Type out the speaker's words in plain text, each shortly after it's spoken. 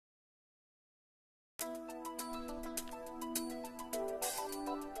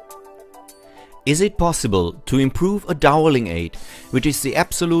Is it possible to improve a doweling aid, which is the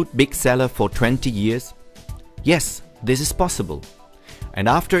absolute big seller for 20 years? Yes, this is possible. And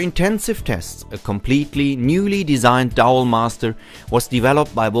after intensive tests, a completely newly designed Dovelmaster was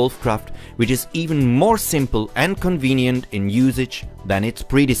developed by Ulfcraft, which is even more simple and convenient in usage than its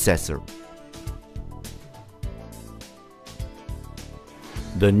predecessor.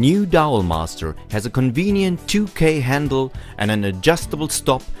 The new Dovelmaster has a convenient 2K handle and an adjustable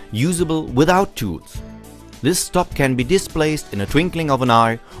stop usable without tools. This stop can be displaced in a twinkling of an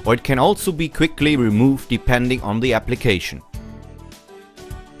eye, or it can also be quickly removed depending on the application.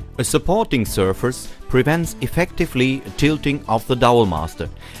 A supporting surface prevents effectively tilting of the Dovelmaster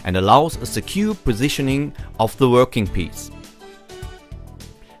and allows a secure positioning of the working piece.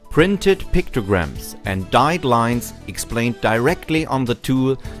 Printed pictograms and dyed lines explain directly on the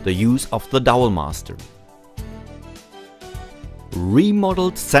tool the use of the Dovelmaster.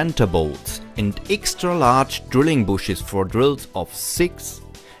 Remodeled center bolts and extra large drilling bushes for drills of 6,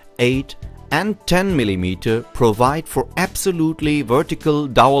 8 and 10 mm provide for absolutely vertical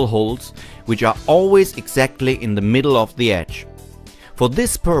dowel holes, which are always exactly in the middle of the edge. For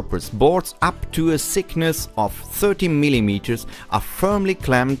this purpose, boards up to a thickness of 30 mm are firmly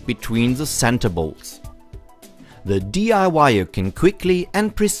clamped between the center bolts. The DIYer can quickly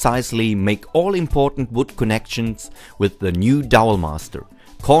and precisely make all important wood connections with the new Dovelmaster.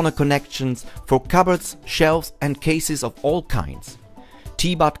 Corner connections for cupboards, shelves and cases of all kinds.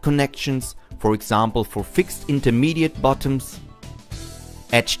 T-butt connections, for example for fixed intermediate bottoms.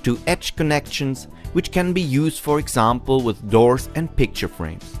 Edge-to-edge connections, which can be used for example with doors and picture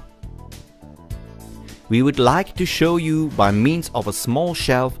frames. We would like to show you by means of a small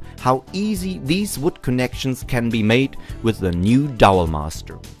shelf how easy these wood connections can be made with the new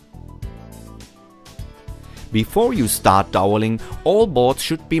Dovelmaster. Before you start doweling, all boards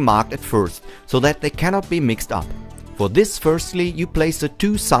should be marked at first, so that they cannot be mixed up. For this, firstly you place the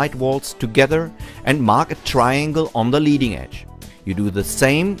two side walls together and mark a triangle on the leading edge. You do the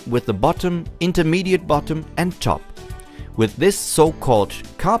same with the bottom, intermediate bottom and top. With this so-called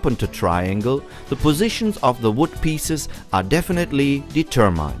carpenter triangle, the positions of the wood pieces are definitely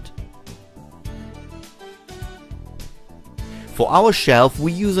determined. For our shelf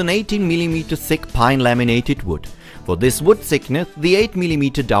we use an 18 mm thick pine laminated wood. For this wood thickness the 8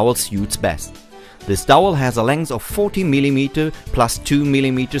 mm dowel suits best. This dowel has a length of 40 mm plus 2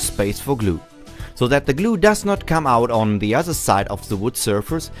 mm space for glue. So that the glue does not come out on the other side of the wood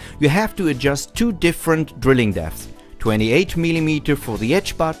surface, you have to adjust two different drilling depths, 28 mm for the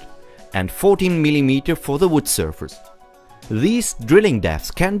edge butt and 14 mm for the wood surface. These drilling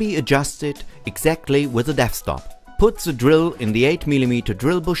depths can be adjusted exactly with the depth stop. Put the drill in the 8 mm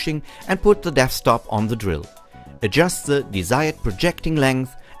drill bushing and put the depth stop on the drill. Adjust the desired projecting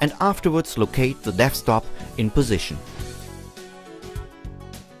length and afterwards locate the depth stop in position.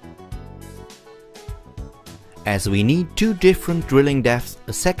 As we need two different drilling depths,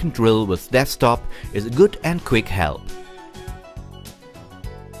 a second drill with depth stop is a good and quick help.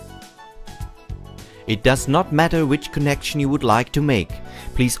 It does not matter which connection you would like to make,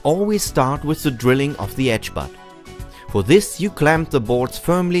 please always start with the drilling of the edge butt. For this you clamp the boards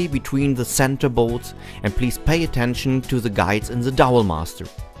firmly between the center bolts and please pay attention to the guides in the Dovelmaster.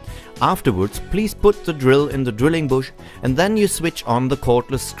 Afterwards please put the drill in the drilling bush and then you switch on the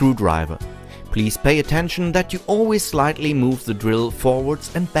cordless screwdriver. Please pay attention that you always slightly move the drill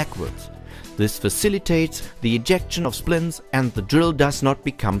forwards and backwards. This facilitates the ejection of splints and the drill does not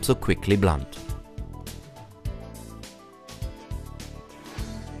become so quickly blunt.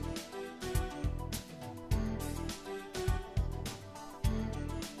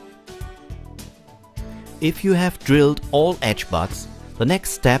 If you have drilled all edge butts, the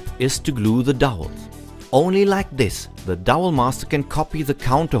next step is to glue the dowels. Only like this, the Dovelmaster can copy the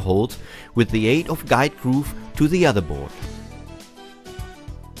counter holes with the aid of guide groove to the other board.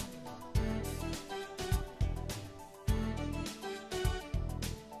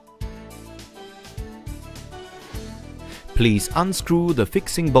 Please unscrew the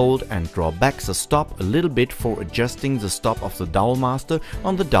fixing bolt and draw back the stop a little bit for adjusting the stop of the Dovelmaster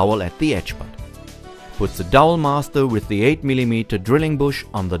on the dowel at the edge butt. Put the Dovelmaster with the 8 mm drilling bush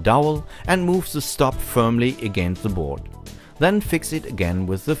on the dowel and move the stop firmly against the board. Then fix it again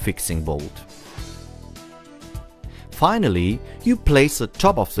with the fixing bolt. Finally, you place the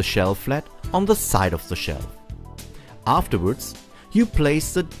top of the shelf flat on the side of the shelf. Afterwards, you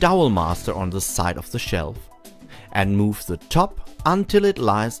place the Dovelmaster on the side of the shelf and move the top until it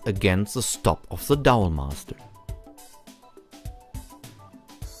lies against the stop of the Dovelmaster.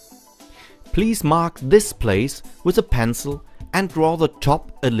 Please mark this place with a pencil and draw the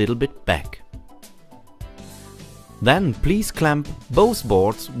top a little bit back. Then please clamp both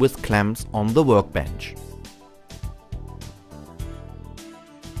boards with clamps on the workbench.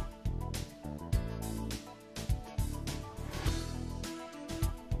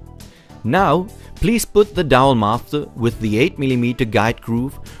 Now, please put the dowel master with the 8mm guide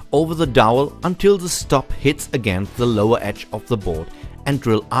groove over the dowel until the stop hits against the lower edge of the board and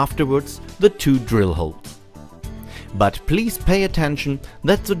drill afterwards the 2 drill holes. But please pay attention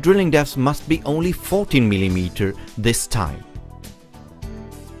that the drilling depth must be only 14mm this time.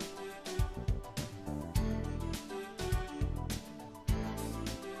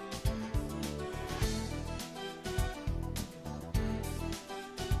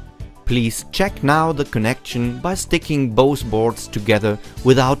 Please check now the connection by sticking both boards together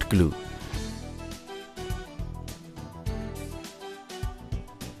without glue.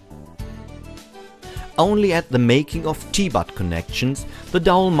 Only at the making of T-butt connections the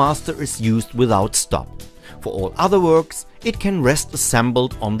dowel master is used without stop. For all other works it can rest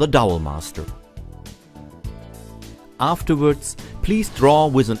assembled on the dowel master. Afterwards, please draw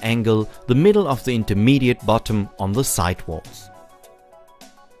with an angle the middle of the intermediate bottom on the side walls.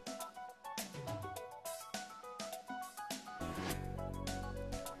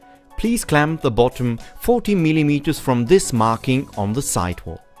 Please clamp the bottom 40mm from this marking on the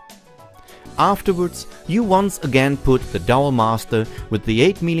sidewall. Afterwards, you once again put the dowel master with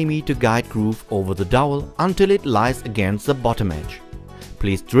the 8mm guide groove over the dowel until it lies against the bottom edge.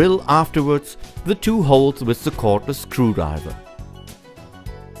 Please drill afterwards the 2 holes with the cordless screwdriver.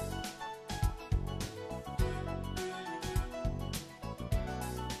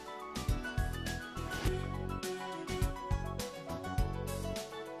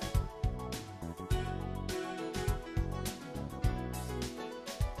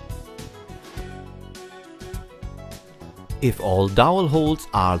 If all dowel holes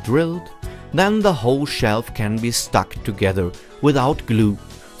are drilled, then the whole shelf can be stuck together without glue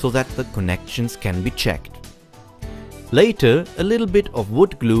so that the connections can be checked. Later, a little bit of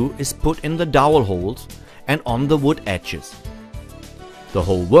wood glue is put in the dowel holes and on the wood edges. The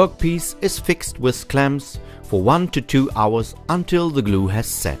whole workpiece is fixed with clamps for 1 to 2 hours until the glue has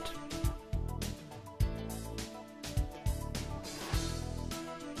set.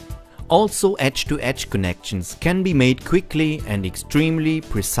 Also, edge-to-edge connections can be made quickly and extremely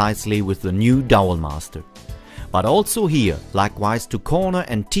precisely with the new dowel master. But also here, likewise to corner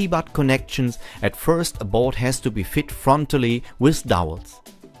and T-butt connections, at first a board has to be fit frontally with dowels.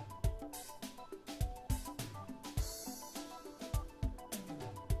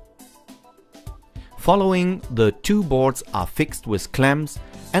 Following, the 2 boards are fixed with clamps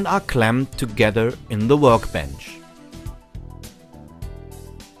and are clamped together in the workbench.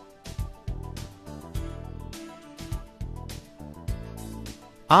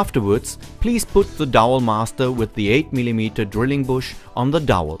 Afterwards, please put the dowel master with the 8mm drilling bush on the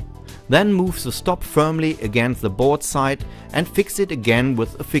dowel. Then move the stop firmly against the board side and fix it again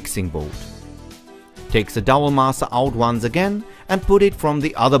with a fixing bolt. Take the dowel master out once again and put it from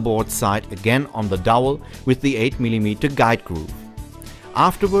the other board side again on the dowel with the 8mm guide groove.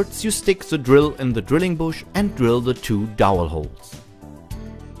 Afterwards, you stick the drill in the drilling bush and drill the 2 dowel holes.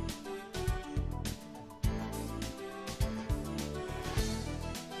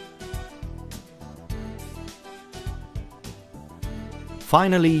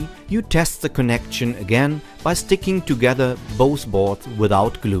 Finally, you test the connection again by sticking together both boards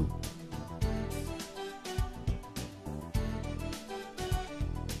without glue.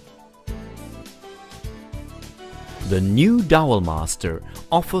 The new dowel master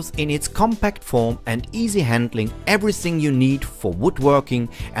offers in its compact form and easy handling everything you need for woodworking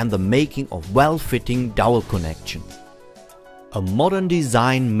and the making of well-fitting dowel connections. A modern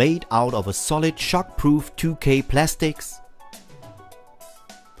design made out of a solid shockproof 2K plastics,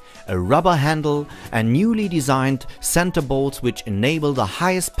 a rubber handle and newly designed center bolts which enable the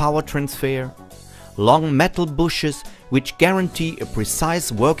highest power transfer, long metal bushes which guarantee a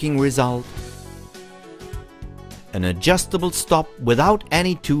precise working result, an adjustable stop without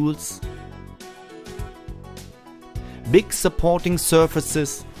any tools, big supporting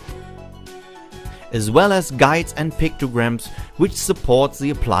surfaces, as well as guides and pictograms which support the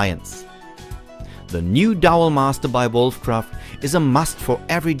appliance. The new Dowel Master by Ulfcraft is a must for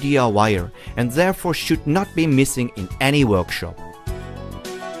every DIYer and therefore should not be missing in any workshop.